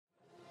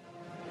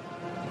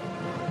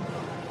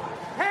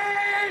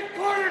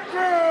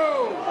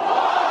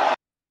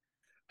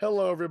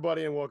Hello,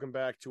 everybody, and welcome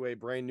back to a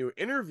brand new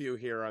interview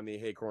here on the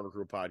Hey Corner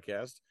Crew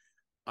podcast.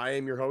 I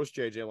am your host,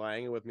 JJ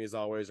Lang, and with me, as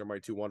always, are my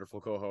two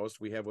wonderful co-hosts.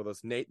 We have with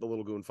us Nate, the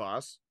Little Goon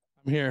Foss,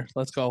 I'm here.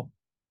 Let's go.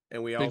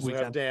 and we Big also have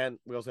weekend. Dan.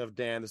 We also have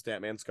Dan, the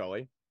Statman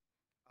Scully.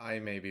 I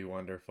may be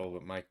wonderful,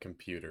 but my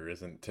computer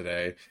isn't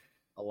today.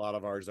 A lot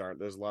of ours aren't.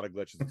 There's a lot of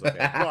glitches. It's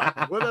okay.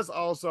 But with us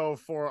also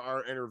for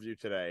our interview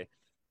today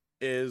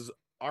is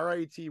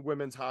RIT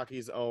Women's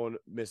Hockey's own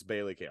Miss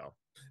Bailey Kehl.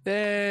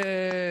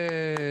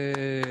 Hey.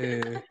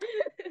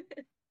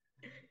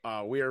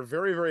 We are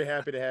very, very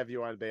happy to have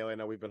you on, Bailey. I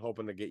know we've been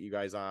hoping to get you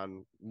guys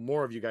on,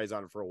 more of you guys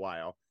on for a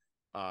while.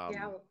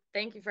 Well,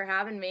 thank you for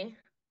having me.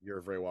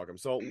 You're very welcome.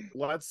 So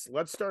let's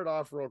start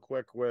off real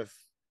quick with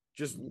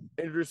just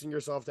introducing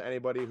yourself to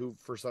anybody who,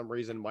 for some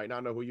reason, might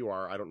not know who you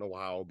are. I don't know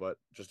how, but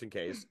just in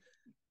case.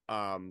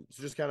 So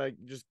just kind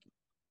of just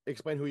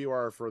explain who you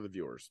are for the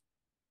viewers.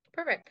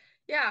 Perfect.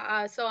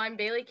 So I'm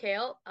Bailey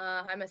Kehl.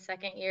 I'm a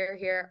second year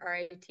here at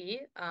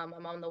RIT.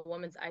 I'm on the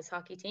women's ice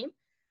hockey team.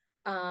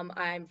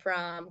 I'm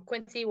from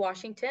Quincy,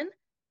 Washington.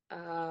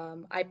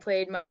 I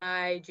played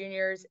my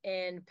juniors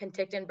in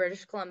Penticton,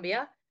 British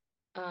Columbia.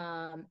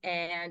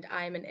 And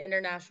I'm an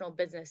international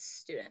business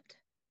student.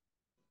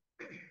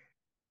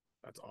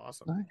 That's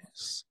awesome.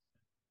 Nice.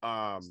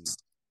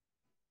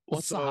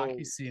 What's the so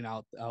hockey scene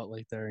out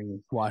like there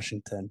in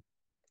Washington?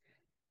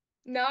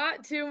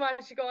 Not too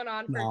much going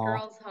on for No.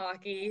 girls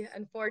hockey,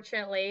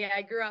 unfortunately.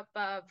 I grew up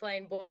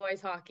playing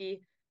boys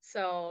hockey,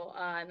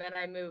 and then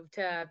I moved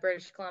to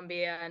British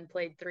Columbia and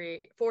played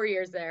 4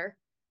 years there.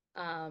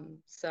 Not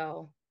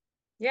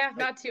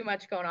too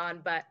much going on,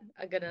 but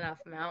a good enough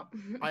amount.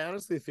 I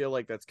honestly feel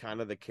like that's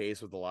kind of the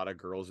case with a lot of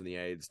girls in the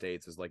United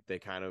States. Is like they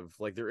kind of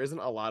like there isn't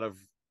a lot of.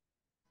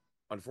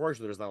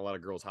 Unfortunately, there's not a lot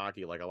of girls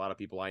hockey. Like a lot of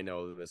people I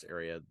know in this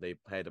area, they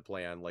had to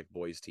play on like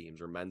boys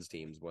teams or men's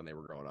teams when they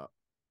were growing up.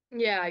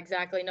 Yeah,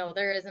 exactly. No,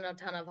 there isn't a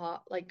ton of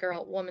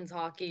women's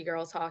hockey,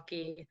 girls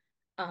hockey.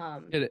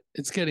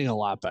 It's getting a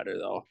lot better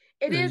though.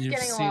 It is You've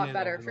getting a seen lot it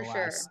better over for the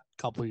sure. last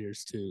couple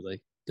years too. Like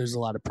there's a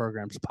lot of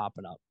programs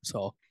popping up.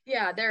 So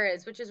Yeah, there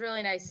is, which is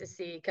really nice to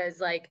see because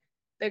like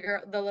the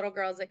little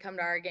girls that come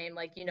to our game,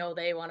 like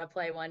they want to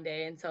play one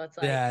day, and so it's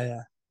like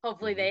yeah.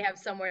 hopefully Mhm. they have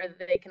somewhere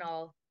that they can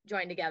all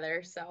join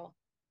together. So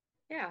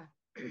yeah.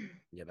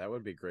 Yeah, that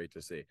would be great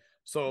to see.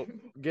 So,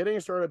 getting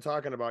started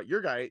talking about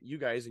you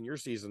guys and your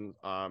season.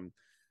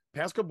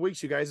 Past couple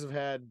weeks, you guys have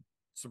had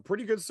some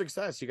pretty good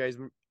success. You guys,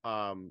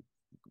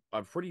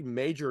 a pretty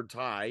major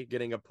tie,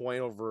 getting a point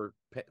over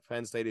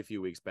Penn State a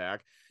few weeks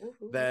back.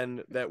 Woohoo.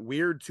 Then that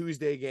weird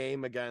Tuesday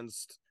game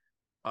against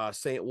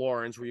St.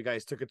 Lawrence, where you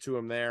guys took it to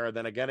them there, and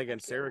then again Heck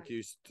against yeah.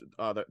 Syracuse,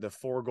 the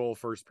 4-goal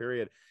first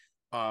period.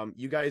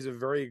 You guys have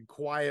very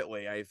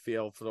quietly, I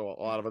feel, for a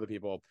lot of other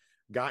people,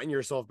 gotten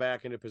yourself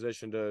back into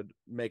position to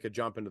make a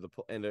jump into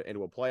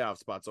into a playoff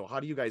spot. So, how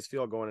do you guys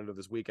feel going into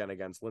this weekend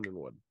against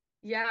Lindenwood?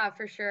 Yeah,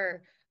 for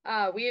sure.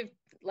 We have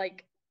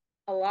like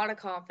a lot of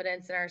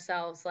confidence in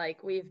ourselves.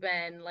 Like we've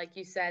been, like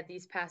you said,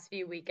 these past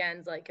few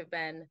weekends, like have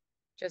been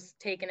just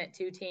taking it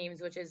two teams,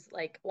 which is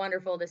like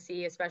wonderful to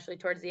see, especially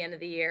towards the end of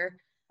the year.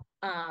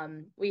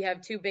 We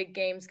have two big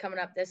games coming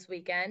up this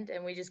weekend,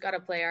 and we just got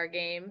to play our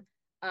game.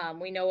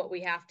 We know what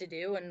we have to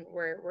do, and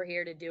we're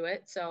here to do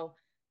it. So,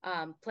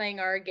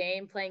 playing our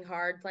game, playing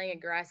hard, playing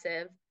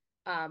aggressive.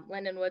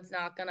 Lindenwood's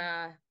not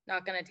gonna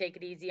take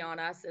it easy on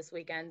us this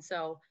weekend.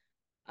 So,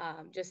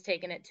 just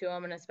taking it to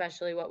them, and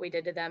especially what we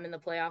did to them in the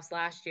playoffs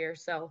last year.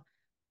 So,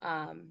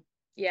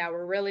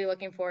 we're really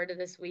looking forward to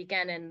this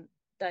weekend and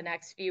the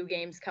next few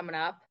games coming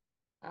up.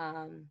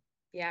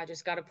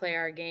 Just got to play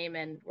our game,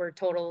 and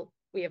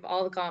we have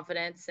all the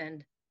confidence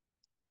and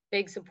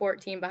big support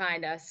team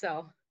behind us.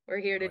 So we're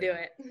here to Oh do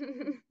yeah.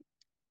 it.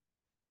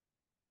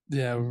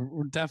 Yeah,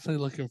 we're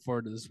definitely looking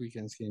forward to this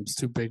weekend's games.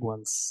 Two big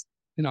ones.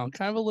 Kind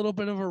of a little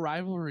bit of a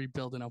rivalry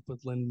building up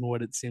with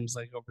Lindenwood, it seems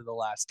like over the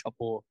last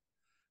couple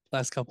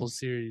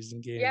series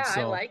and Yeah, games. I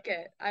So like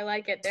it. I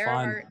like it. it's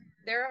fun.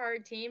 They're a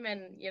hard team,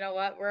 and you know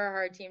what? We're a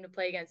hard team to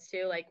play against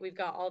too. Like we've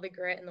got all the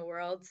grit in the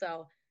world.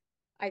 So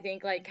I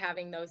think like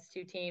having those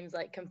two teams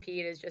like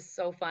compete is just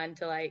so fun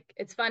to like.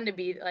 It's fun to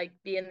be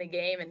in the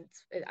game, and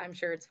I'm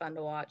sure it's fun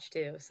to watch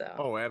too. So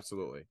Oh,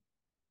 absolutely,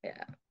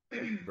 yeah.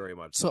 very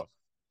much So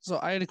so. so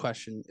I had a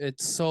question.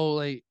 It's so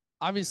like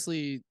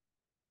obviously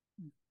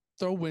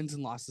throw wins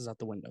and losses out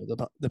the window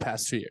the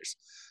past 2 years.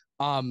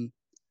 Um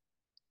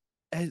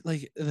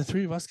like the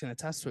three of us can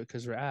attest to it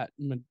because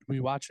we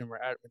watch and we're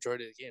at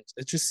majority of the games.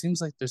 It just seems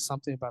like there's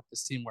something about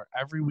this team where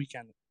every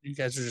weekend you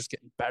guys are just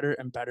getting better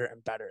and better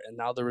and better, and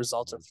now the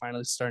results are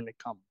finally starting to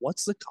come.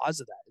 What's the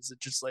cause of that? Is it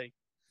just like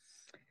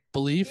You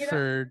belief know,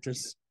 or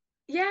just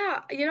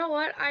yeah, you know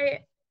what?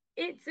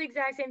 It's the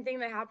exact same thing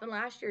that happened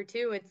last year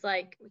too. It's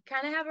like we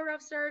kind of have a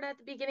rough start at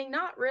the beginning,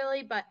 not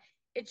really, but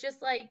it's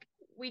just like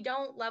we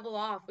don't level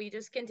off. We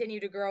just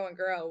continue to grow and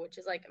grow, which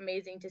is like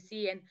amazing to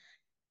see. And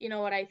you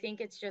know what? I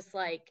think it's just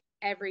like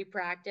every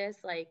practice,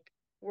 like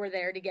we're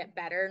there to get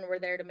better and we're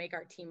there to make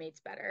our teammates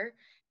better.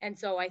 And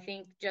so I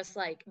think just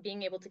like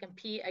being able to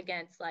compete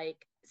against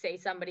like say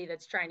somebody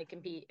that's trying to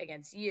compete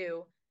against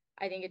you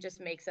I think it just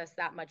makes us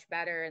that much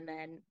better. And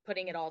then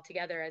putting it all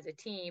together as a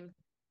team,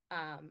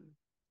 um,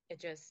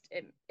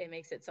 it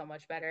makes it so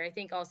much better. I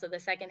think also the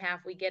second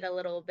half we get a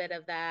little bit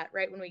of that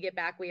right when we get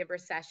back. We have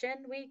recession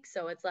week,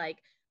 so it's like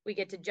we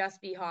get to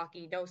just be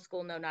hockey, no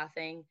school, no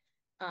nothing,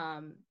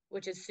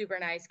 which is super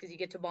nice because you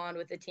get to bond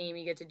with the team,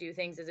 you get to do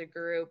things as a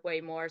group way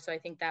more. So I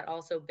think that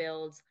also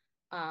builds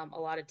a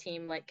lot of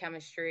team like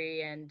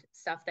chemistry and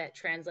stuff that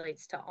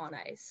translates to on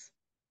ice.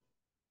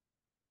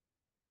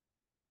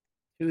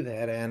 To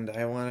that end,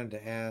 I wanted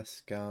to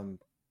ask,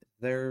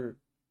 there,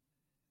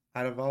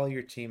 out of all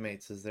your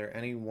teammates, is there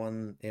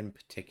anyone in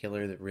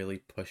particular that really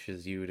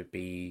pushes you to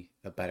be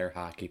a better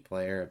hockey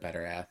player, a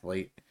better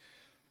athlete?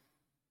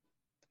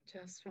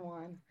 Just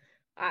one.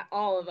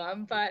 All of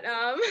them, but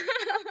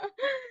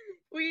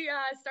we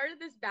started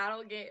this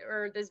battle game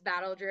or this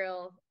battle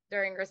drill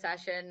during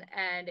recession,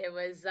 and it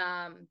was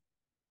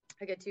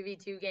like a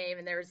 2v2 game,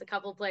 and there was a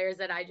couple players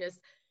that I just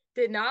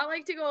did not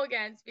like to go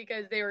against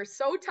because they were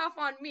so tough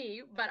on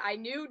me, but I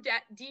knew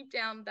deep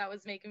down that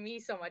was making me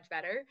so much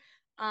better.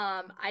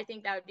 I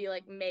think that would be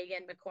like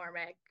Megan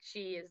McCormick.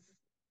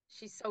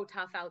 She's so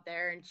tough out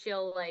there, and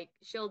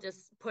she'll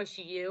just push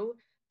you,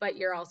 but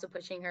you're also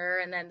pushing her.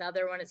 And then the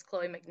other one is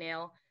Chloe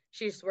McNeil.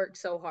 She just works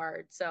so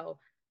hard. So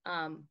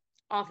um,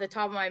 off the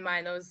top of my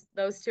mind,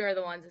 those two are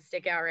the ones that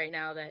stick out right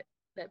now that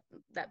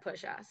that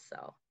push us.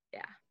 So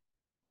yeah.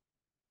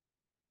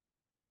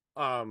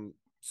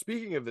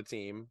 Speaking of the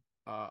team,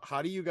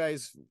 how do you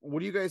guys? What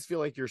do you guys feel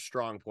like your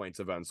strong points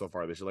have been so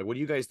far this year? Like, what do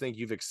you guys think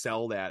you've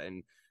excelled at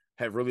and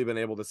have really been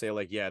able to say,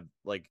 like, yeah,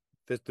 like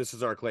this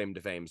is our claim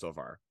to fame so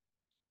far?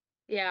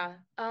 Yeah.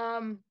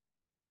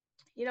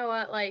 You know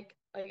what, like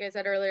I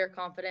said earlier,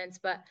 confidence,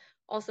 but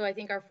also I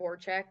think our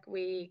forecheck,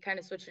 we kind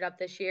of switched it up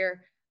this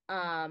year.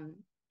 Um,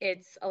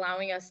 it's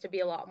allowing us to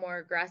be a lot more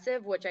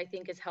aggressive, which I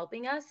think is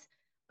helping us.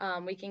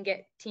 We can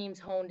get teams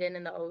honed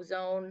in the O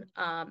zone,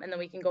 and then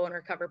we can go and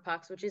recover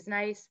pucks, which is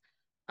nice.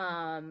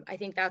 I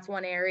think that's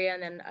one area,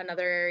 and then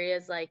another area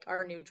is like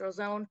our neutral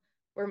zone.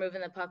 We're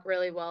moving the puck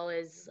really well,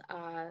 is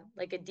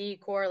like a D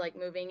core, like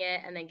moving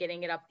it and then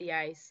getting it up the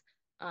ice.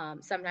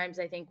 Sometimes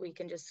I think we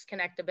can just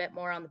connect a bit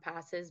more on the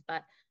passes,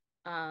 but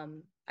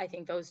I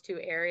think those two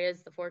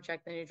areas, the forecheck,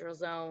 the neutral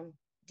zone,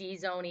 D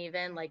zone,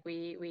 even like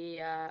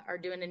we are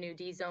doing a new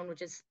D zone,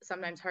 which is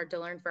sometimes hard to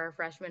learn for our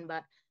freshmen,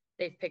 but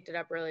they've picked it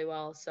up really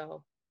well.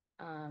 So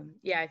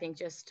yeah, I think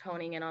just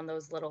honing in on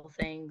those little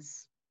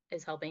things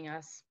is helping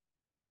us.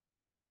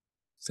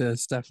 So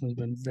it's definitely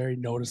been very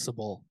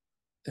noticeable,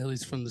 at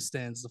least from the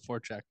stands, the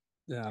forecheck.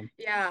 Yeah.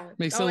 Yeah,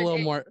 Makes it no, a little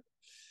more,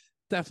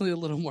 definitely a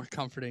little more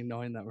comforting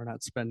knowing that we're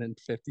not spending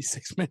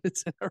 56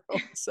 minutes in a row.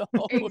 So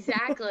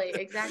exactly.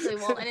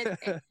 Well, and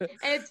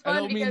it's I fun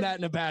don't mean because that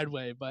in a bad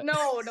way, but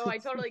no, I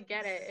totally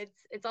get it.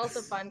 It's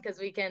also fun because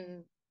we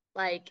can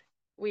like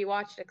we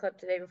watched a clip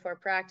today before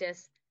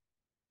practice.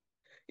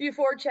 You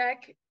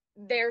forecheck,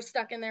 they're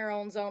stuck in their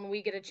own zone.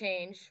 We get a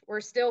change. We're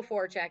still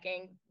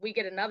forechecking. We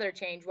get another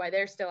change while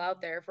they're still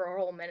out there for a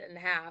whole minute and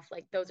a half.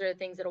 Like those are the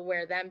things that'll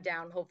wear them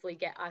down. Hopefully,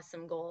 get us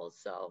some goals.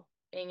 So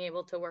being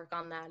able to work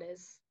on that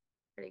is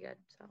pretty good.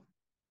 So.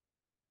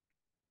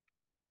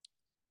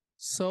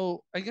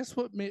 so I guess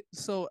what made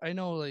so I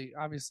know like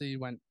obviously you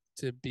went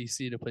to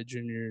BC to play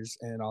juniors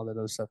and all that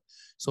other stuff.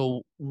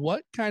 So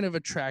what kind of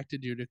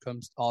attracted you to come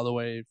all the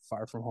way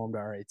far from home to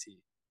RIT?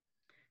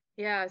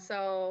 Yeah,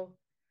 so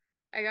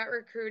I got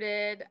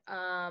recruited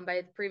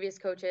by the previous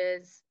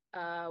coaches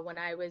when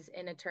I was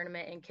in a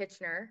tournament in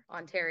Kitchener,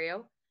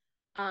 Ontario.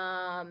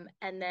 And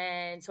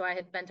then so I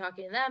had been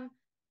talking to them.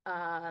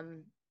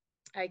 Um,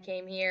 I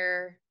came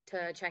here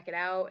to check it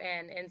out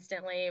and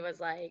instantly was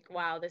like,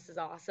 wow, this is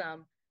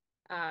awesome.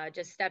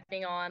 Just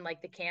stepping on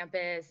like the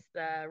campus,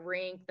 the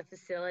rink, the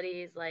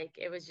facilities, like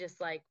it was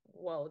just like,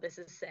 whoa, this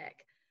is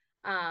sick.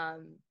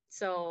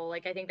 So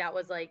like I think that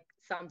was like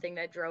something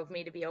that drove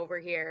me to be over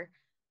here.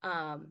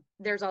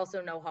 There's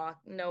also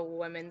no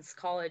women's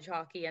college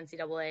hockey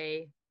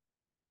NCAA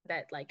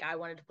that like I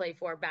wanted to play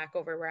for back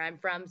over where I'm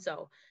from.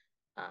 So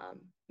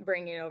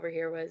bringing it over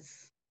here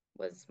was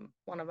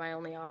one of my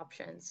only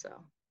options. So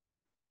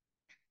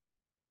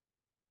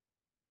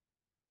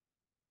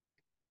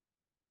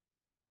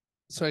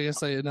So I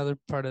guess like another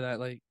part of that,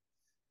 like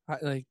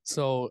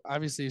so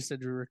obviously you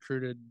said you were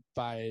recruited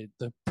by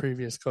the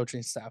previous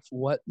coaching staff.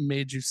 What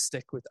made you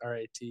stick with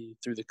RIT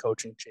through the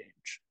coaching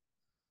change?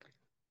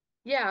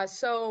 yeah,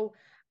 so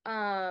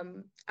I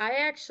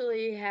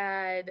actually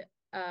had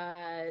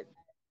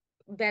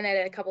been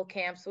at a couple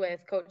camps with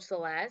Coach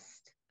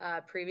Celeste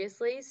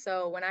previously.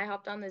 So when I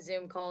hopped on the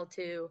Zoom call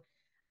to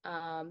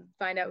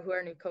find out who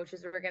our new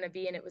coaches were going to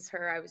be, and it was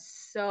her, I was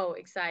so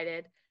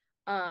excited.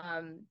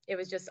 It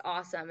was just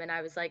awesome. And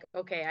I was like,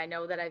 okay, I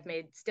know that I've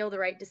made still the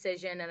right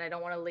decision and I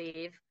don't want to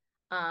leave.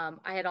 I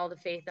had all the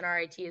faith in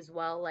RIT as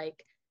well.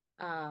 Like,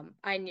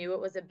 I knew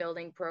it was a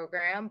building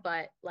program,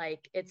 but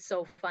like it's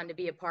so fun to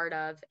be a part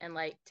of and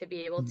like to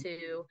be able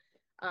to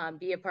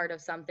be a part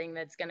of something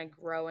that's going to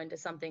grow into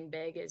something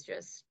big is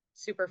just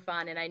super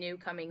fun. And I knew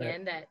coming Right.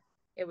 in that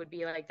it would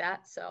be like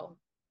that. So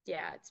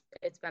yeah,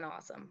 it's been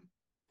awesome.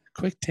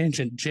 Quick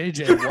tangent.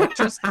 JJ, what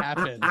just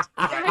happened?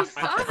 I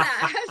saw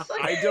that.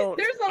 I don't.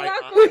 There's a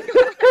lot going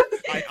on.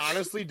 I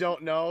honestly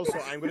don't know, so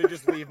I'm gonna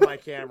just leave my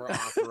camera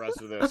off the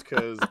rest of this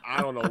because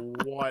I don't know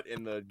what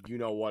in the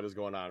what is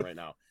going on right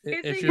now.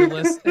 If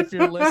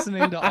you're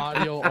listening to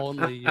audio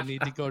only, you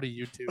need to go to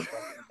YouTube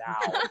now.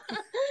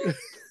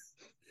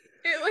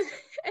 It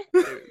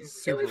was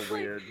super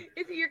weird.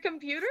 Is it your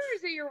computer or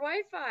is it your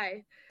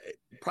Wi-Fi?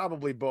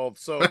 Probably both.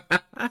 So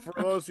for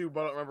those who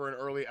don't remember an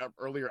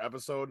earlier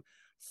episode,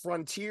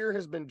 Frontier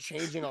has been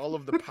changing all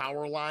of the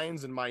power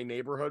lines in my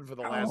neighborhood for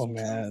the last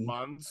 2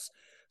 months.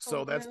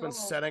 So that's been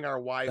setting our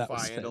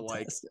Wi-Fi into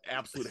like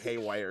absolute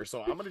haywire.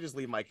 So I'm gonna just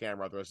leave my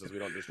camera out there so we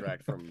don't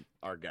distract from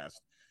our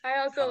guest. I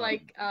also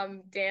like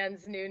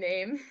Dan's new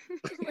name.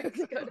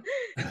 Looks good.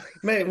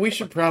 Man, we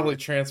should probably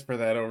transfer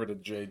that over to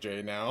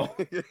JJ now.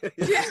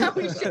 Yeah,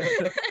 we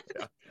should.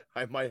 Yeah,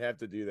 I might have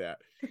to do that.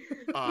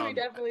 We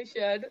definitely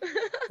should.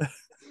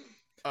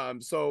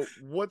 So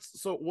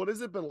what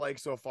has it been like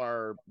so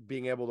far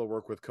being able to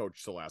work with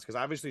Coach Celeste? Because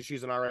obviously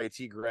she's an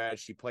RIT grad.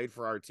 She played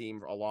for our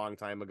team a long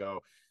time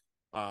ago.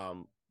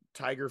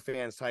 Tiger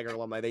fans, Tiger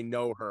alumni, they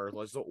know her.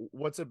 So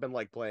what's it been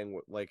like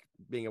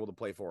being able to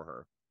play for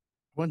her?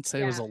 I wouldn't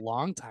say it was a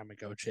long time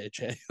ago,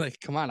 JJ. Like,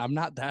 come on, I'm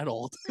not that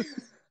old.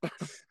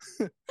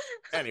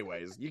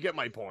 Anyways, you get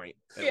my point.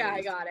 Yeah,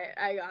 least.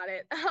 I got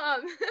it.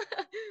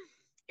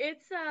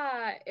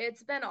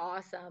 It's been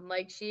awesome.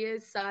 Like, she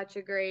is such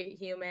a great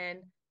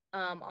human,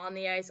 on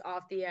the ice,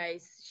 off the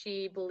ice.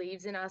 She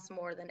believes in us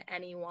more than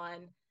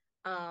anyone.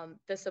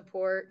 The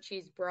support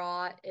she's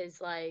brought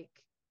is like,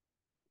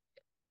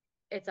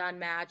 it's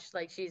unmatched.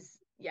 Like, she's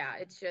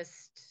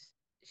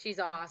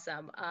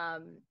awesome.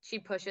 She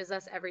pushes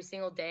us every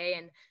single day,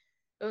 and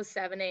those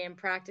 7 a.m.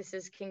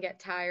 practices can get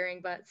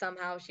tiring, but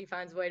somehow she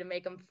finds a way to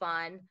make them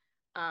fun.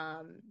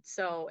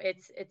 So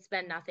it's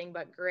been nothing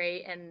but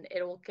great, and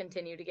it will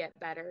continue to get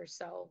better.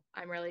 So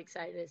I'm really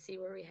excited to see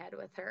where we head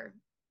with her.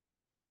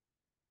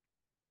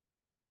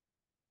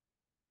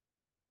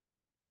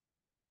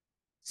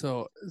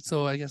 So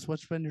I guess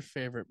what's been your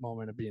favorite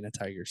moment of being a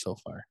Tiger so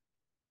far?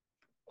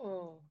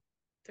 Oh,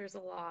 there's a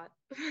lot.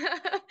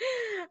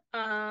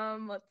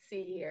 Let's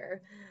see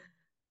here.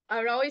 I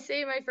would always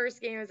say my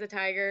first game as a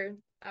Tiger,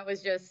 I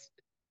was just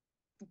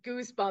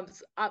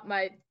goosebumps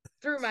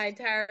through my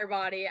entire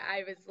body.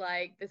 I was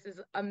like, this is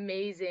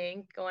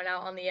amazing going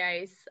out on the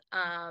ice.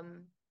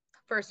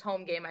 First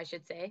home game, I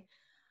should say.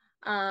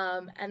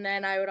 And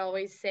then I would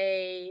always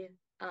say,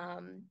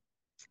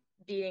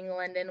 beating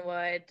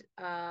Lindenwood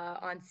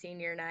on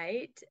senior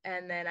night.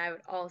 And then I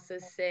would also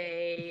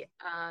say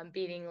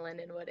beating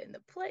Lindenwood in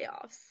the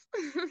playoffs.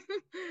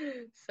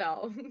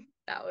 So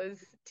that was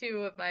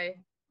 2 of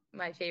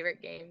my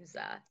favorite games.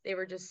 They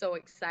were just so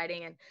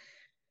exciting. And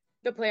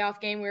the playoff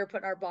game, we were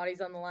putting our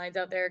bodies on the lines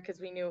out there because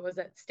we knew it was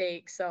at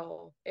stake.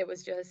 So it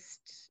was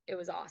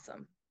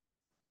awesome.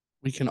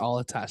 We can all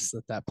attest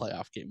that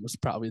playoff game was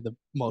probably the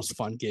most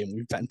fun game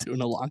we've been to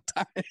in a long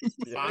time.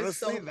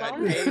 Honestly,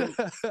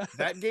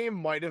 that game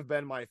might have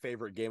been my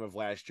favorite game of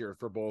last year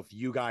for both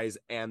you guys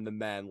and the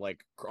men,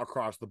 like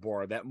across the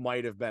board. That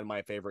might have been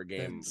my favorite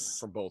game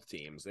from both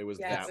teams. It was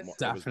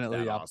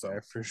definitely up awesome.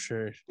 There for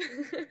sure.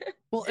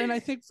 Well, and I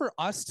think for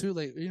us too,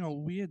 like,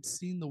 we had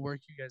seen the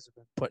work you guys have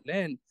been putting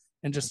in,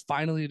 and just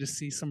finally to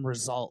see some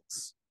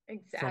results.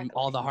 Exactly. From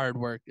all the hard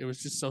work. It was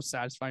just so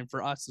satisfying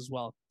for us as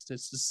well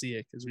just to see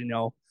it, because we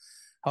know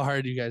how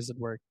hard you guys had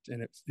worked,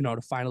 and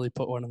to finally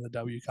put one in the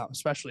W Cup,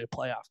 especially a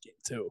playoff game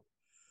too.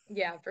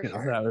 Yeah, for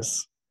sure. That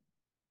was.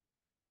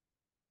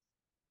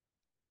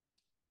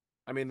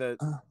 I mean, the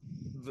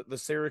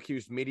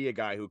Syracuse media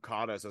guy who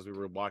caught us as we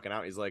were walking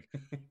out, he's like,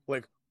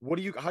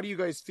 how do you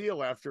guys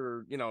feel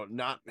after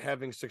not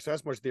having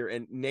success much there?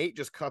 And Nate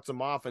just cuts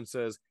him off and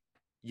says,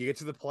 you get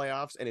to the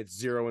playoffs and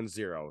it's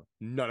 0-0.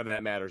 None of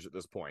that matters at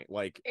this point.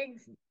 Like,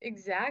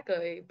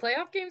 exactly.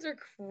 Playoff games are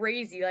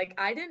crazy. Like,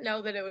 I didn't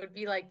know that it would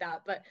be like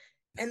that,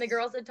 and the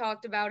girls had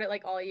talked about it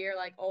like all year,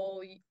 like,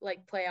 oh, like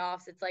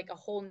playoffs, it's like a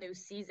whole new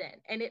season.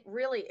 And it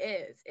really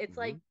is. It's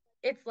like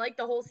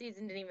the whole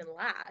season didn't even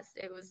last.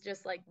 It was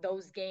just like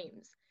those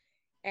games.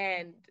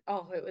 And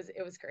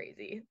it was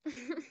crazy.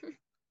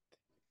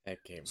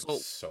 That game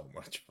was so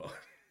much fun.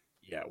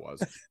 Yeah, it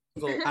was.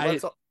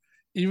 So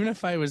even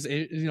if I was,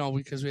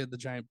 because we had the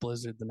giant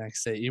blizzard the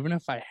next day, even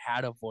if I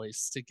had a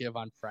voice to give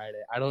on Friday,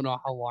 I don't know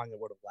how long it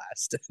would have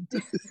lasted.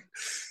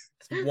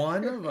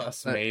 One of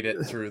us made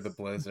it through the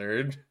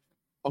blizzard.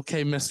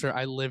 Okay, mister,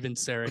 I live in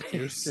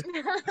Syracuse.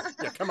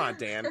 Yeah, come on,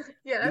 Dan.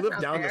 Yeah, you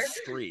live down the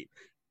street.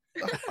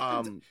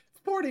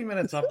 40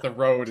 minutes up the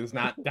road is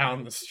not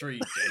down the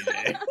street,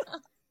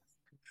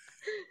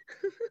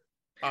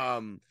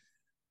 JJ.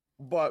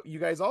 But you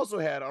guys also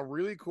had a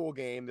really cool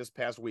game this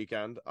past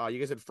weekend. You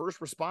guys had First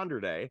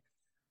Responder Day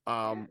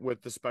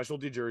with the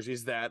specialty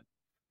jerseys that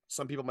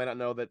some people might not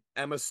know that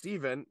Emma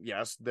Stephen,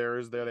 yes,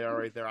 there they are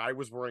right there. I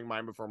was wearing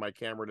mine before my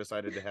camera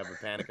decided to have a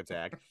panic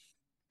attack.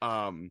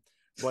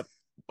 But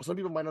some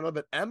people might not know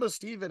that Emma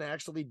Stephen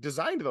actually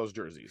designed those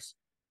jerseys.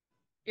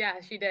 Yeah,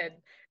 she did.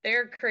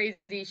 They're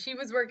crazy. She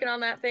was working on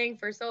that thing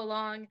for so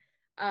long.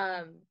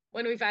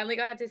 When we finally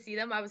got to see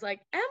them, I was like,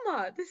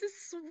 Emma, this is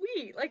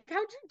sweet. Like,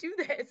 how'd you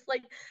do this?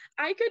 Like,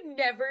 I could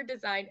never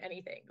design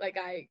anything. Like,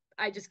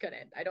 I just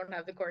couldn't. I don't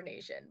have the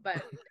coordination.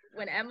 But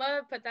when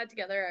Emma put that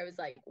together, I was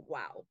like,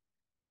 wow.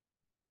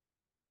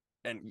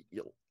 And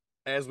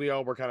as we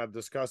all were kind of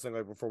discussing,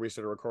 like before we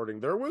started recording,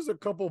 there was a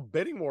couple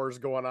bidding wars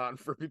going on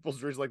for people's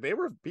jerseys. Like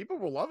people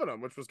were loving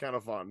them, which was kind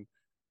of fun.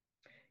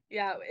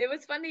 Yeah, it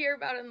was fun to hear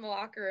about it in the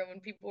locker room when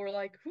people were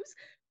like, who's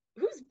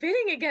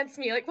bidding against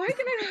me? Like, why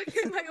can I not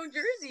get my own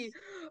jersey?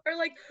 Or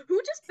like,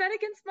 who just bet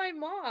against my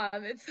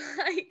mom? It's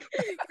like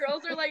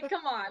girls are like,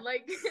 come on,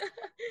 like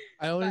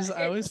I but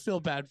always feel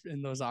bad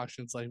in those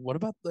auctions. Like, what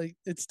about like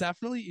it's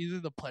definitely either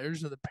the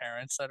players or the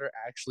parents that are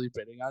actually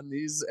bidding on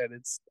these,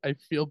 and I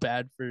feel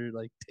bad for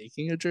like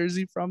taking a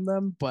jersey from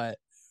them, but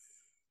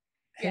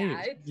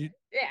yeah, hey, you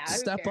who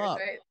step cares, up.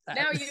 right?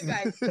 Now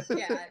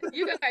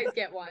you guys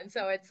get one,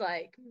 so it's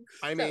like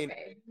I it's mean,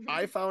 okay.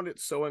 I found it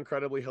so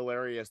incredibly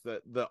hilarious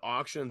that the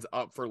auction's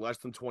up for less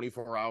than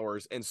 24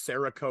 hours and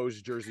Sarah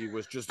Coe's jersey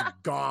was just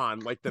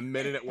gone like the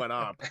minute it went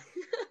up.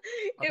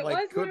 I'm It like,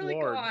 was good literally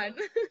Lord. gone.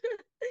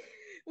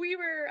 We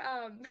were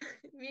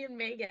me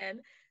and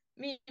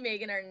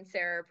Megan and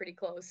Sarah are pretty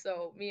close.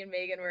 So me and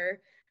Megan were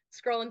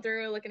scrolling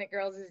through looking at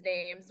girls'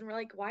 names and we're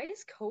like, why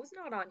is Co's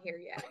not on here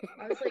yet?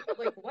 I was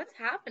like what's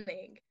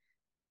happening?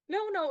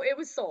 No, it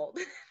was sold.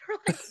 We're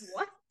like,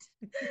 what?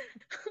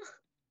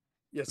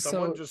 Yeah,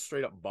 someone So just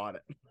straight up bought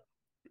it.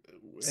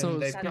 so And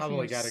they That's speaking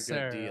probably of got a good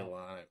Sarah, deal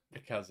on it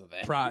because of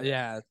that.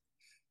 yeah,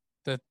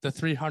 the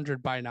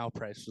 300 buy now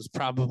price was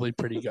probably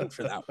pretty good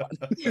for that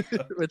one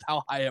with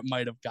how high it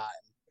might have gotten.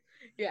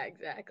 Yeah,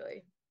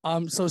 exactly.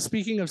 So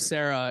speaking of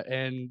Sarah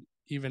and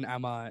even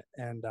Emma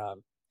and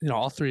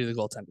all three of the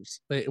goaltenders,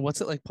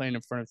 what's it like playing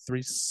in front of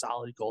three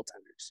solid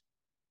goaltenders?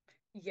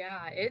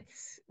 Yeah,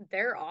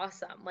 they're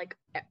awesome. Like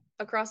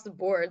across the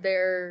board,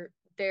 they're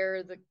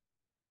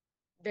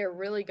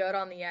really good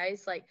on the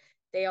ice. Like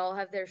they all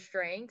have their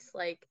strengths.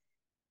 Like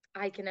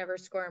I can never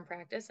score in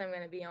practice, I'm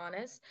going to be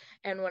honest.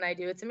 And when I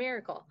do, it's a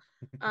miracle.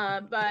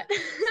 But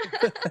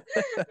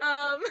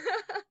um,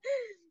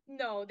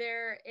 no,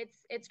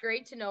 it's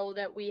great to know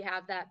that we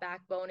have that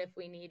backbone if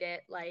we need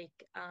it, like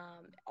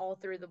all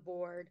through the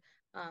board.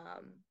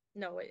 Um,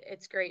 no,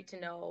 it's great to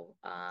know.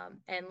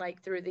 And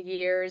like through the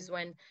years,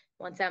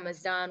 once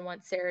Emma's done,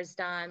 once Sarah's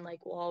done,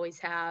 like we'll always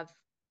have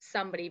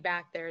somebody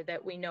back there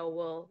that we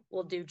know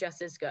will do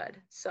just as good.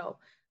 So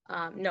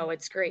no,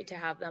 it's great to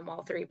have them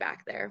all three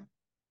back there.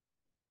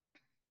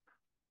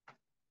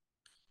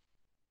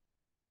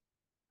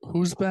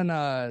 Who's been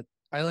I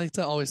like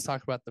to always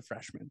talk about the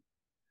freshmen.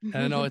 And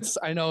I know it's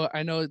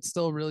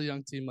still a really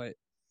young team, like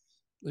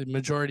the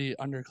majority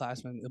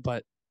underclassmen,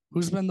 but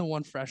who's been the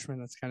one freshman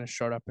that's kind of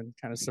showed up and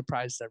kind of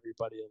surprised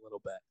everybody a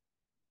little bit?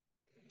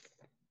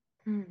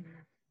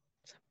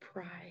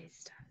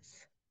 Surprised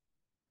us.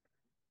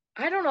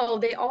 I don't know.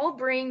 They all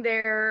bring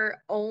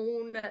their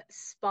own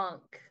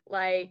spunk.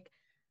 Like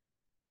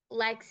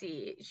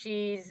Lexi,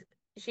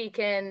 she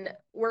can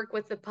work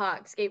with the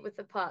puck, skate with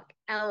the puck.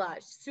 Ella,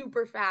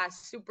 super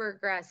fast, super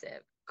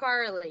aggressive.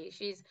 Carly,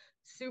 she's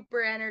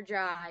super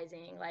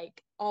energizing,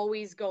 like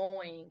always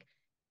going.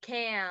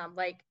 Cam,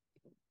 like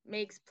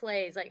makes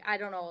plays. Like I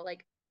don't know,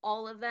 like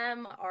all of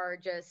them are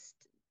just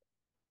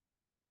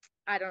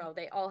I don't know.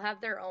 They all have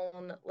their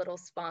own little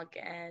spunk,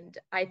 and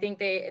I think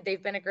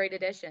they've been a great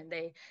addition.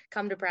 They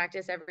come to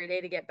practice every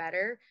day to get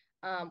better,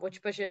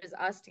 which pushes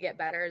us to get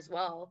better as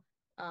well.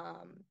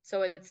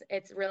 So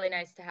it's really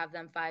nice to have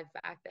them five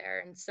back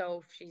there, and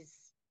so she's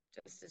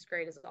just as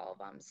great as all of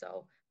them.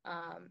 So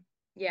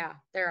yeah,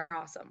 they're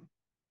awesome.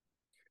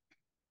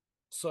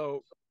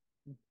 So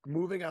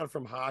moving on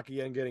from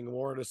hockey and getting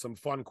more into some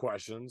fun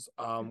questions.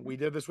 We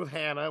did this with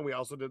Hannah. We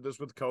also did this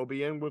with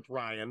Kobe and with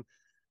Ryan.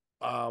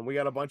 We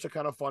got a bunch of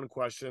kind of fun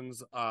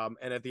questions. And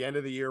at the end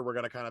of the year, we're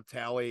gonna kind of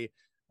tally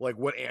like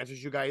what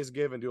answers you guys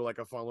give and do like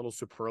a fun little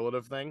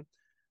superlative thing.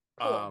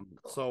 Cool.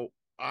 So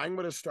I'm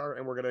gonna start,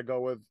 and we're gonna go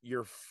with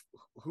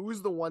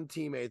who's the one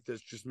teammate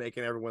that's just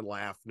making everyone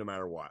laugh no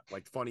matter what,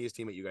 like the funniest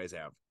teammate you guys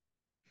have.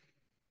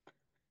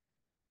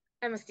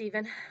 Emma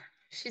Steven.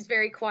 She's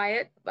very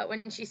quiet, but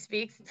when she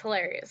speaks, it's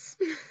hilarious.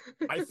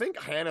 I think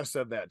Hannah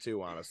said that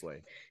too,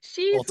 honestly.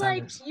 She's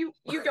like Goaltenders.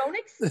 you don't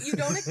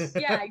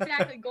yeah,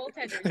 exactly,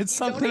 goaltenders. It's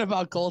something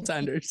about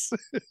goaltenders.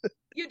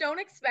 You don't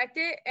expect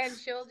it and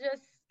she'll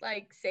just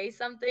like say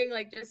something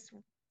like just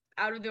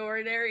out of the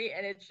ordinary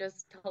and it's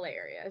just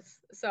hilarious.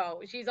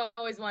 So she's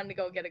always wanting to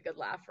go get a good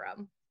laugh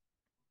from.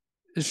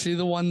 Is she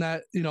the one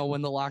that,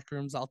 when the locker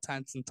room's all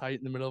tense and tight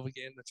in the middle of a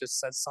game that just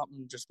says something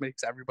and just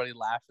makes everybody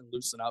laugh and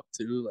loosen up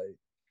too? Like,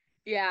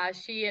 Yeah,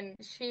 she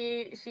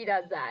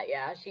does that.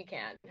 Yeah, she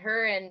can.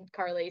 Her and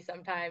Carly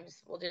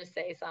sometimes will just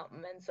say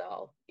something and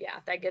so yeah,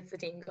 that gets the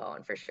team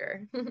going for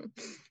sure.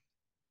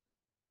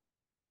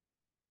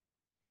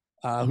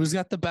 who's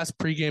got the best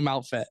pregame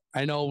outfit?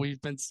 I know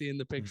we've been seeing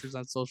the pictures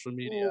on social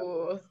media.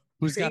 Ooh,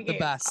 Who's got the pregame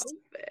best?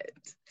 outfit.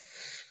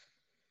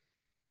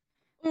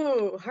 Ooh,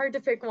 Ooh, hard to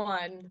pick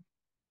one.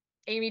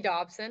 Amy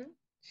Dobson.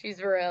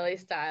 She's really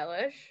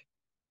stylish.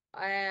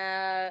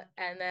 And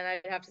then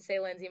I'd have to say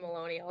Lindsay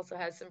Maloney also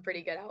has some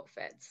pretty good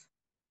outfits.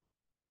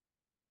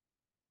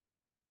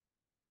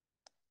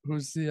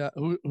 Who's the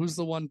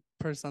one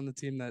person on the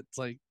team that's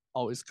like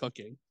always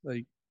cooking,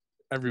 like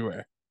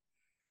everywhere?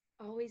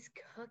 Always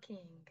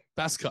cooking.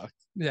 Best cook.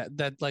 Yeah,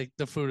 that like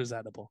the food is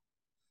edible.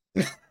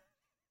 The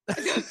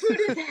food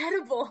is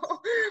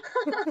edible.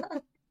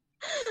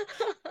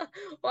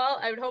 Well,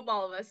 I would hope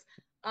all of us.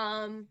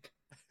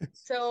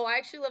 So I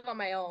actually live on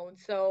my own,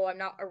 so I'm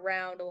not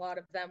around a lot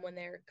of them when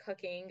they're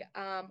cooking.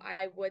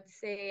 I would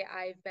say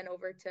I've been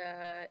over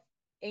to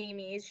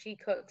Amy's. She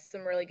cooks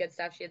some really good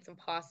stuff. She had some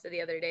pasta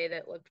the other day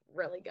that looked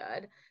really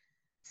good.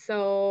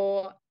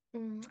 So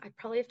I'd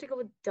probably have to go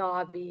with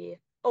Dobby.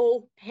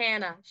 Oh,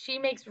 Hannah. She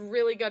makes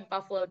really good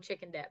buffalo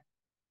chicken dip.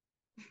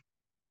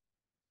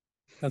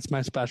 That's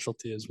my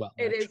specialty as well.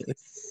 It actually.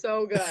 is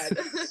so good.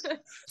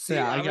 See,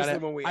 yeah, honestly,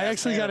 when we I asked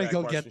actually Hannah gotta that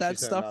go question, get that she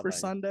said stuff for nothing.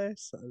 Sunday.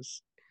 So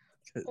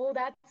Oh,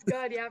 that's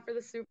good. Yeah, for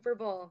the Super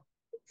Bowl.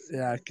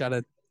 yeah, I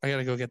gotta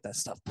go get that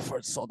stuff before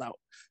it's sold out.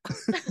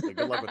 Yeah,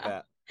 good luck with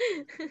that.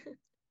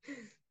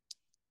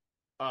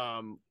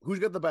 Who's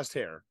got the best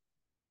hair?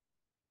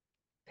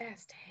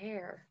 Best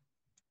hair.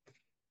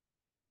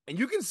 And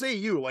you can say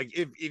you. Like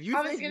if you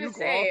I was think gonna you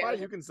say, qualify,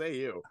 you can say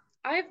you.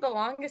 I have the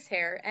longest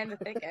hair and the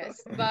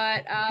thickest,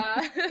 but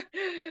best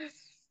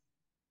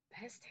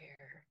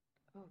hair.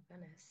 Oh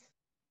goodness.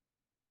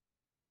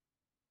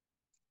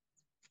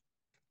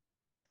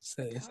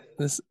 So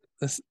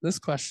this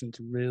question's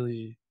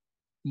really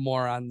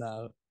more on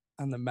the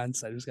men's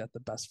side who's got the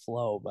best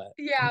flow, but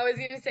Yeah, I was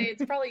gonna say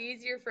it's probably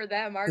easier for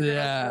them. Our girls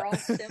yeah. are all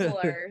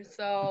similar,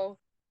 so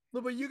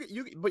No, but you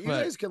But-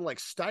 guys can like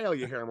style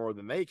your hair more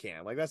than they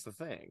can. Like that's the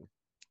thing.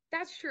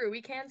 that's true.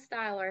 We can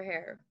style our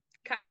hair.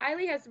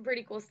 Kylie has some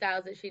pretty cool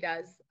styles that she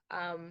does.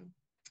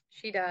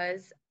 She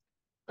does.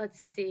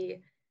 Let's see.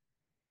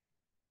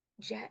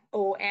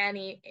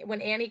 Annie.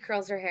 When Annie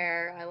curls her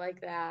hair, I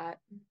like that.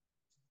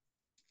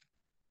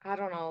 I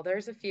don't know.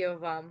 There's a few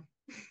of them.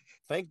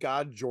 Thank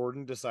God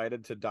Jordan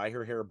decided to dye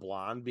her hair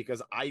blonde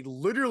because I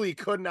literally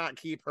could not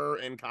keep her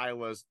and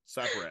Kyla's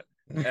separate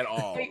at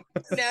all.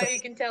 Now you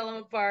can tell them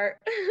apart.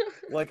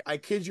 Like, I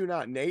kid you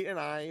not, Nate and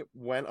I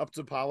went up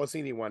to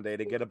Policini one day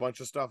to get a bunch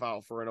of stuff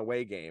out for an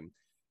away game.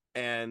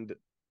 And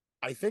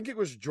I think it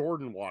was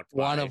Jordan walked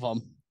by. One of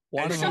them.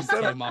 One And of she them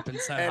said- came up and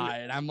said and hi,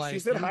 and I'm like, she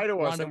said hi to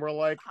us, and we're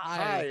like, hi.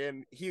 hi.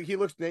 And he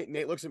looks,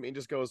 Nate looks at me and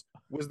just goes,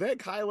 was that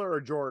Kyla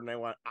or Jordan? I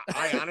went,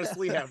 I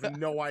honestly have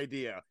no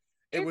idea.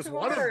 It It's was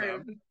hard. one of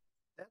them.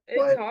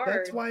 It's hard.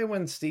 That's why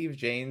when Steve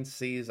James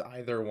sees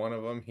either one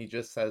of them, he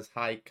just says,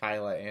 hi,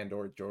 Kyla and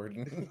or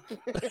Jordan.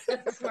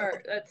 That's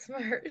smart. That's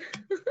smart.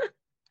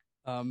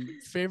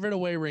 Favorite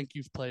away rink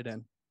you've played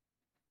in?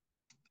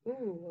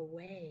 Ooh,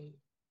 away.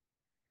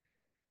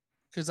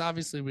 Because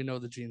obviously we know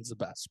the Gene's the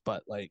best,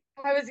 but like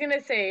I was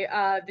gonna say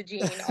the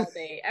Gene all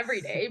day, every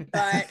day,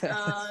 but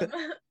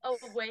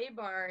away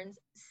barns.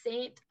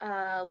 St.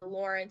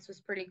 Lawrence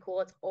was pretty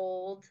cool. It's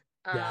old.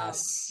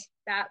 yes,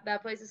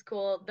 That place is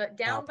cool. The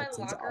down by the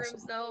Appleton's locker rooms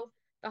awesome. though,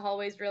 the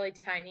hallway's really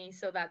tiny,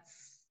 so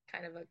that's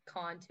kind of a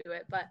con to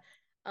it. But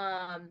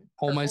home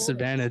for ice old,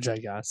 advantage, I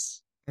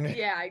guess.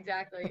 yeah,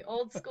 exactly.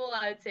 Old school,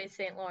 I would say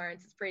St.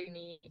 Lawrence is pretty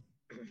neat.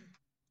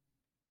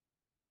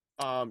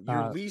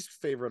 Your least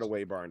favorite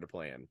away barn to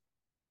play in?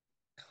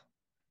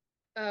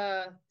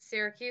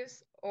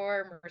 Syracuse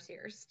or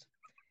Mercyhurst.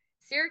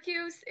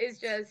 Syracuse is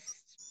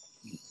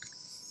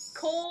just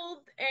cold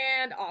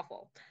and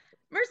awful.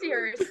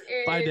 Mercyhurst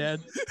is. Bye, Dad.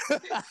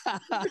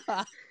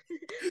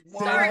 Why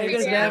Sorry,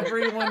 does Dan.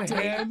 everyone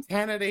hate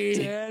Kennedy?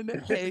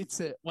 Dan hates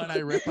it when I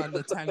rip on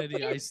the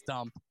Kennedy ice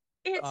dump.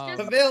 It's just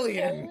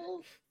Pavilion.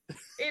 cold.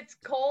 It's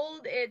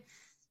cold. It's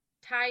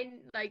tiny,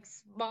 like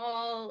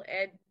small,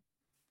 and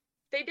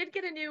they did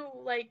get a new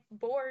like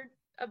board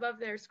above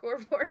their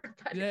scoreboard,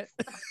 but Yeah.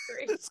 it's not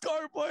great.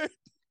 Scoreboard.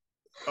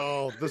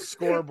 Oh, the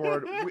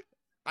scoreboard.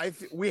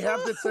 We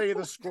have to tell you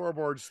the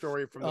scoreboard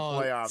story from the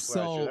playoffs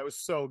last year. That was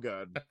so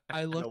good.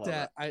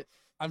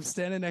 I'm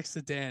standing next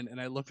to Dan and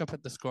I look up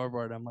at the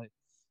scoreboard. I'm like,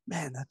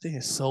 man, that thing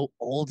is so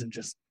old and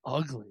just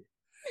ugly.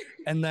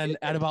 And then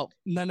at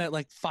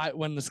like 5,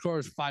 when the score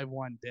was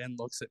 5-1, Dan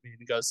looks at me and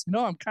he goes,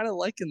 I'm kind of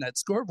liking that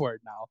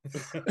scoreboard now.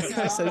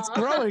 I said, it's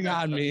growing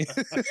on me.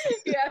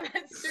 Yeah,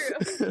 that's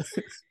true.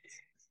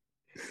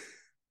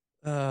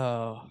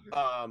 Oh.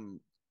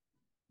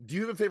 Do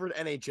you have a favorite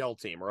NHL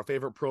team or a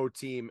favorite pro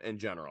team in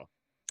general?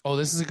 Oh,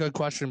 this is a good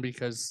question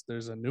because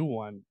there's a new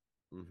one.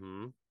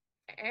 Mm-hmm.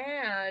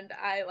 And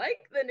I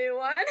like the new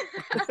one.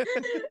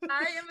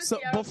 I am a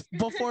Seattle.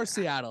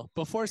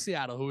 Before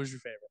Seattle, who was your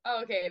favorite?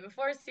 Okay,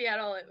 before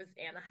Seattle, it was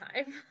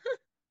Anaheim.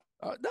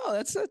 No,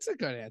 that's a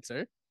good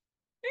answer.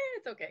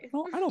 It's okay.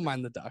 No, I don't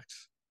mind the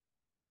Ducks.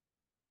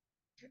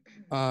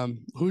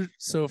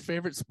 So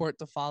favorite sport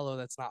to follow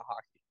that's not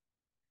hockey?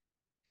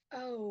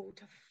 Oh,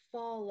 to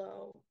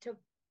follow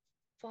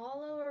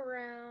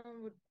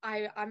around.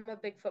 I'm a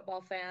big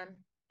football fan.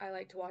 I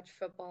like to watch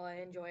football. I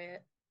enjoy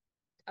it.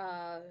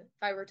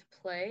 If I were to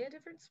play a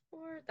different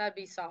sport, that'd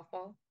be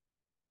softball.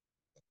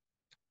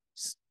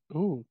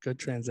 Ooh, good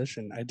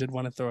transition. I did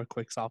want to throw a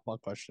quick softball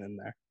question in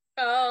there.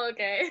 Oh,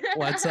 okay.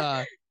 What's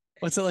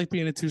it like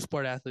being a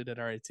two-sport athlete at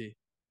RIT?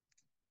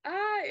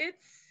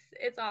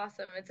 It's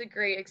awesome. It's a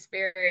great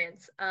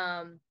experience.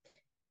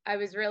 I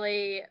was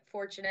really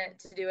fortunate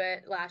to do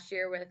it last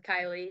year with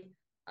Kylie.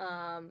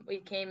 We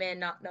came in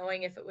not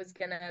knowing if it was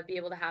gonna be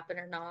able to happen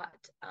or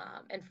not,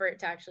 and for it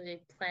to actually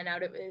plan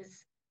out, it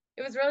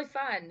was really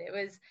fun.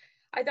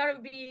 I thought it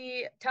would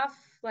be tough,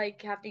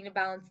 like having to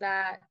balance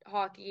that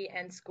hockey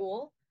and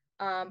school,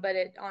 but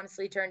it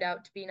honestly turned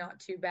out to be not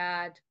too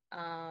bad.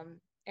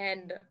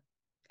 And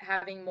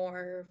having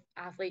more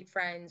athlete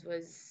friends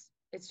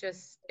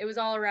it was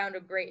all around a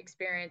great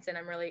experience, and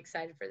I'm really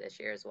excited for this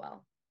year as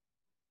well.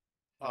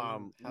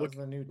 How's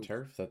the new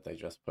turf that they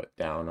just put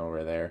down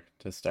over there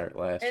to start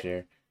last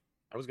year?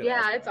 I was gonna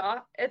ask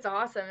it's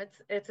awesome.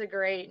 It's a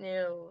great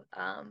new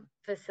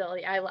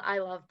facility. I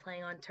love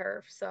playing on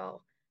turf,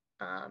 so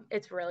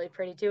it's really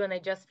pretty too. And they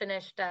just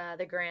finished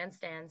the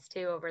grandstands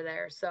too over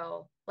there.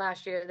 So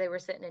last year they were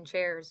sitting in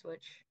chairs,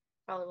 which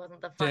probably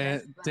wasn't the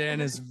funnest.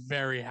 Dan is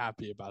very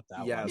happy about that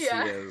one. Yes, he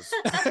is.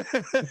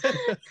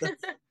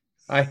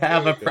 I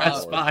have a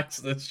press box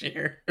this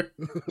year.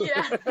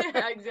 yeah,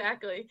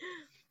 exactly.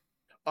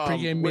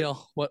 Pre-game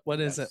meal. What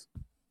is it?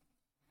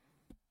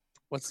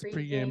 What's the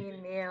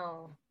pre-game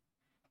meal?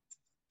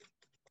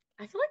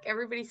 I feel like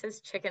everybody says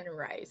chicken and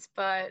rice,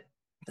 but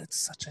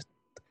that's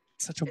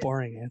such a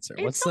boring answer.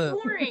 It's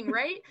boring,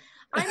 right?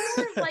 I'm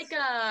more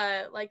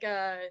of like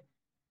a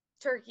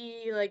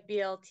turkey, like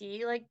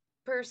BLT like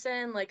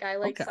person. Like I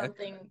like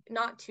something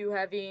not too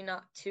heavy,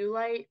 not too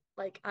light.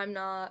 Like I'm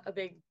not a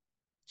big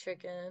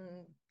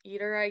chicken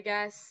eater, I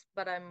guess,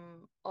 but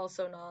I'm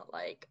also not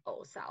like,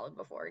 oh, salad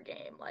before a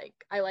game. Like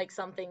I like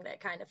something that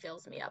kind of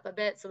fills me up a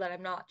bit so that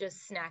I'm not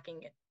just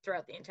snacking it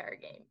throughout the entire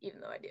game, even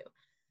though I do.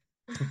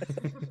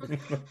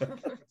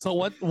 So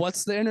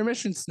what's the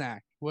intermission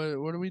snack? What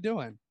are we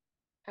doing?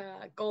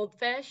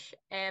 Goldfish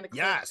and a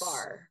Cliff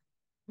Bar.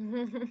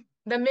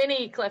 The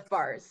mini Cliff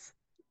Bars.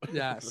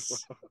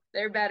 Yes.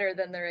 They're better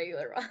than the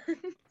regular ones.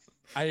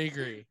 I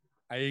agree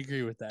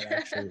with that,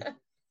 actually.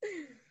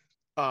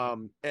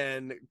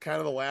 And kind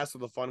of the last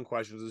of the fun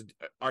questions is,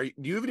 do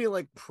you have any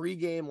like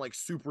pregame like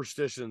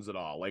superstitions at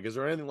all? Like, is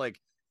there anything like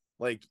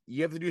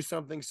you have to do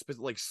something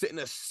like sit in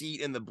a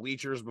seat in the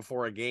bleachers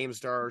before a game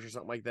starts or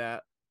something like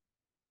that?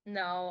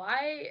 No,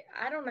 I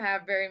don't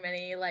have very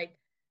many. Like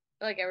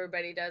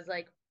everybody does,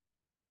 like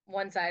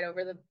one side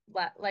over the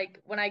like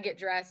when I get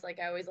dressed, like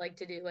I always like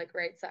to do like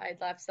right side,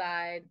 left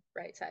side,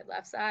 right side,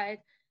 left side.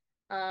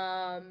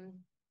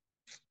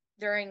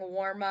 During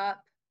warm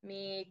up,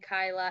 me,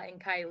 Kyla,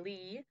 and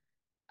Kylie,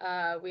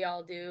 we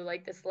all do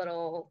like this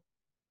little,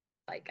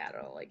 like I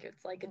don't know, like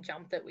it's like a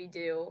jump that we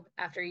do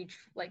after each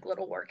like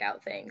little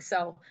workout thing.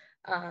 So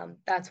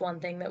that's one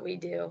thing that we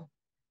do.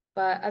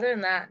 But other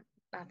than that,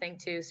 nothing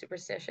too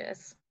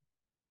superstitious.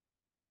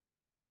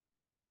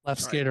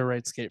 Left skate or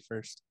right skate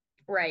first?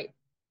 Right.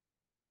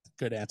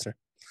 Good answer.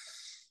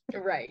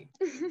 Right.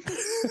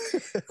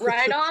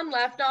 Right on,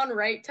 left on,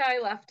 right tie,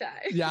 left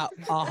tie. Yeah.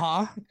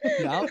 Uh-huh.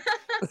 Yeah.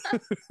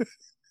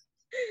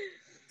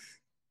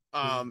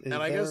 And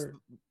I guess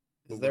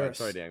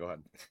sorry, Dan, go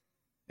ahead.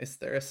 Is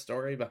there a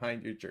story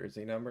behind your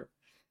jersey number?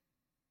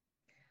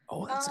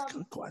 Oh, that's a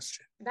good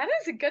question. That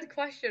is a good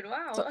question.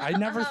 Wow. So I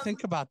never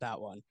think about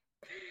that one.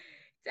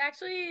 It's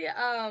actually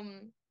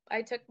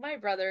I took my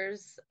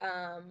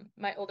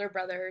my older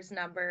brother's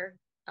number,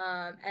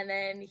 and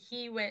then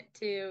he went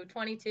to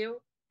 22,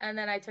 and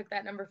then I took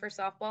that number for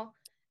softball,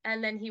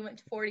 and then he went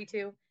to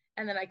 42,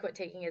 and then I quit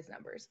taking his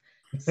numbers.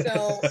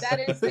 So that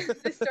is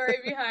the story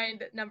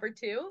behind number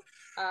 2.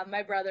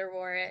 My brother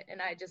wore it,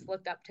 and I just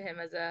looked up to him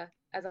as a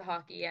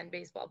hockey and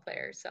baseball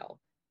player, so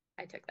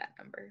I took that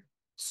number.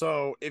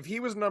 So if he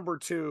was number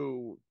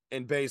 2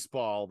 in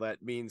baseball,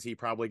 that means he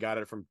probably got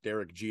it from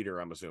Derek Jeter,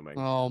 I'm assuming.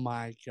 Oh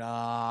my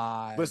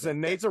God.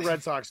 Listen, Nate's a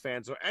Red Sox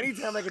fan, so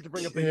anytime I get to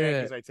bring up the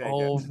Yankees, I take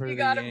it. You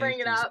gotta bring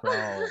it up.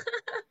 Bro.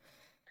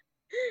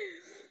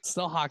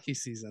 Still hockey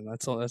season.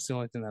 That's the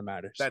only thing that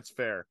matters. That's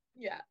fair.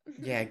 Yeah.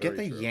 Yeah, get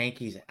the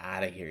Yankees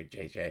out of here,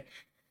 JJ.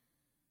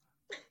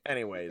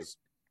 Anyways,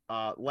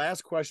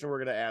 last question we're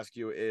gonna ask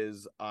you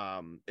is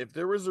if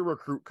there was a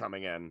recruit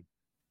coming in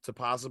to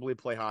possibly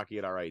play hockey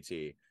at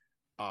RIT,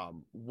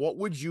 what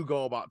would you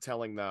go about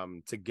telling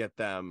them to get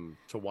them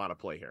to want to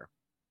play here?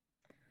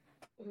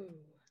 Ooh,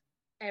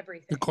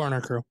 everything. The corner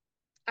crew.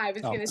 I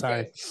was gonna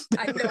say.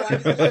 I know. I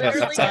was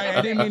literally. Sorry,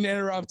 I didn't mean to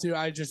interrupt you.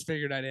 I just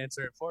figured I'd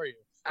answer it for you.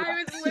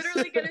 I was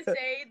literally gonna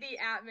say the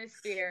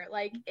atmosphere.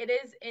 Like it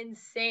is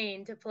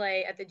insane to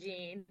play at the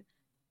Gene.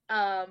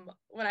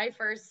 When I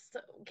first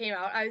came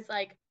out, I was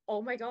like,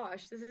 oh my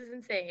gosh, this is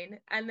insane.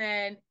 And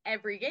then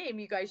every game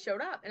you guys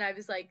showed up, and I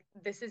was like,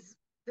 this is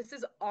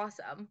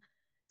awesome.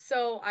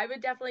 So I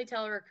would definitely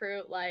tell a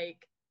recruit,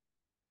 like,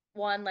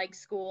 one, like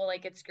school,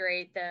 like it's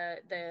great.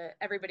 The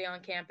everybody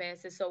on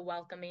campus is so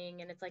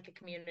welcoming, and it's like a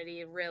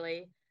community,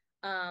 really.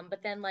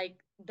 But then like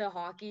the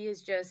hockey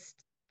is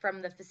just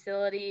from the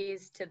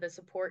facilities to the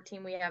support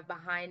team we have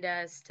behind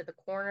us to the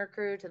corner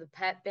crew to the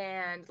pet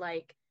band,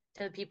 like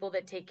to the people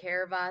that take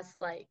care of us,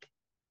 like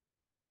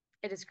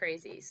it is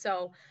crazy.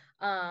 So,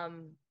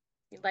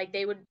 like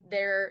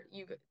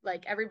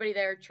everybody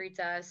there treats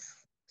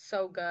us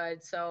so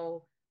good.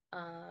 So,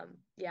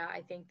 yeah,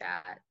 I think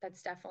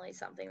that's definitely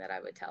something that I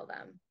would tell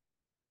them.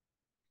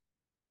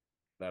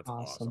 That's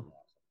Awesome.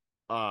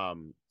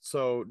 awesome.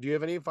 So do you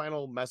have any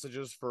final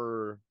messages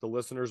for the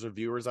listeners and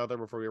viewers out there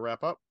before we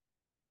wrap up?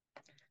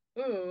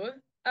 Ooh,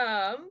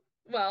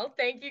 well,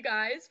 thank you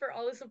guys for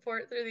all the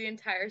support through the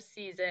entire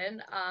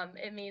season.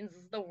 It means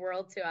the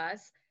world to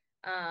us.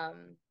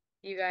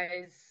 You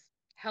guys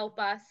help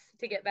us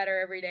to get better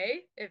every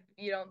day. If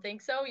you don't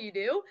think so, you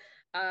do.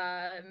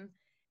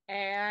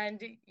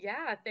 And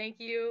yeah, thank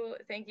you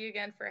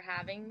again for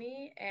having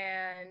me,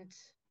 and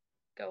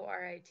go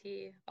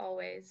RIT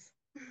always.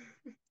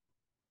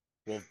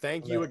 Well,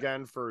 thank you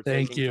again for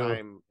Thank taking you.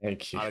 time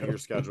Thank out of you. your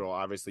schedule.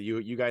 Obviously,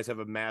 you guys have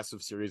a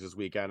massive series this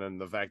weekend,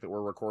 and the fact that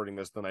we're recording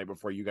this the night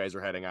before you guys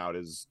are heading out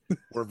is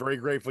we're very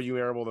grateful you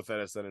were able to fit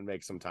us in and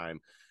make some time.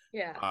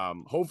 Yeah.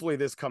 Hopefully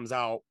this comes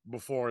out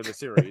before the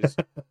series.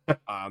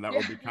 That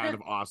would be kind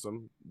of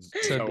awesome.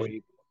 Should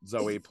be.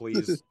 Zoe,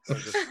 please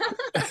take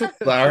this.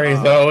 Sorry,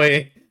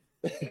 Zoe.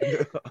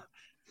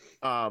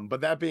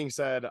 But that being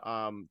said,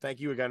 thank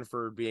you again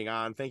for being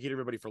on. Thank you to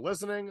everybody for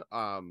listening.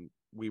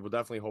 We will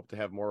definitely hope to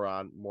have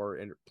more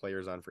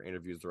players on for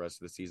interviews the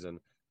rest of the season.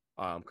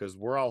 Because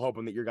we're all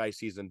hoping that your guys'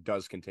 season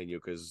does continue,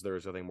 because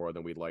there's nothing more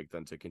than we'd like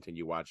than to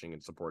continue watching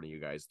and supporting you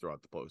guys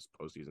throughout the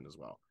postseason as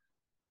well.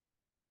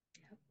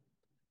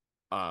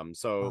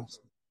 So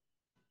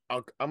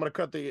Awesome. I'm gonna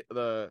cut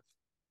the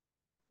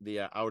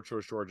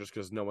outro short just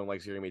because no one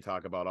likes hearing me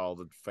talk about all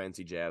the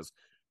fancy jazz.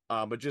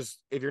 But just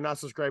if you're not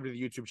subscribed to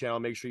the YouTube channel,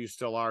 make sure you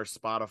still are.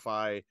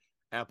 Spotify,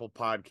 Apple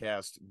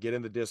Podcast, get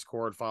in the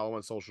Discord, follow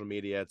on social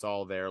media. It's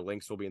all there.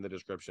 Links will be in the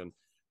description.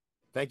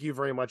 Thank you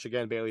very much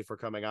again, Bailey, for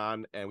coming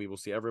on, and we will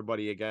see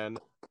everybody again.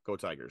 Go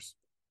Tigers.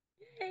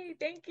 Yay,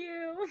 thank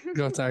you.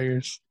 Go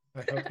Tigers.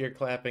 I hope you're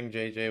clapping,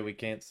 JJ. We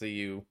can't see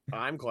you.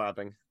 I'm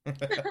clapping.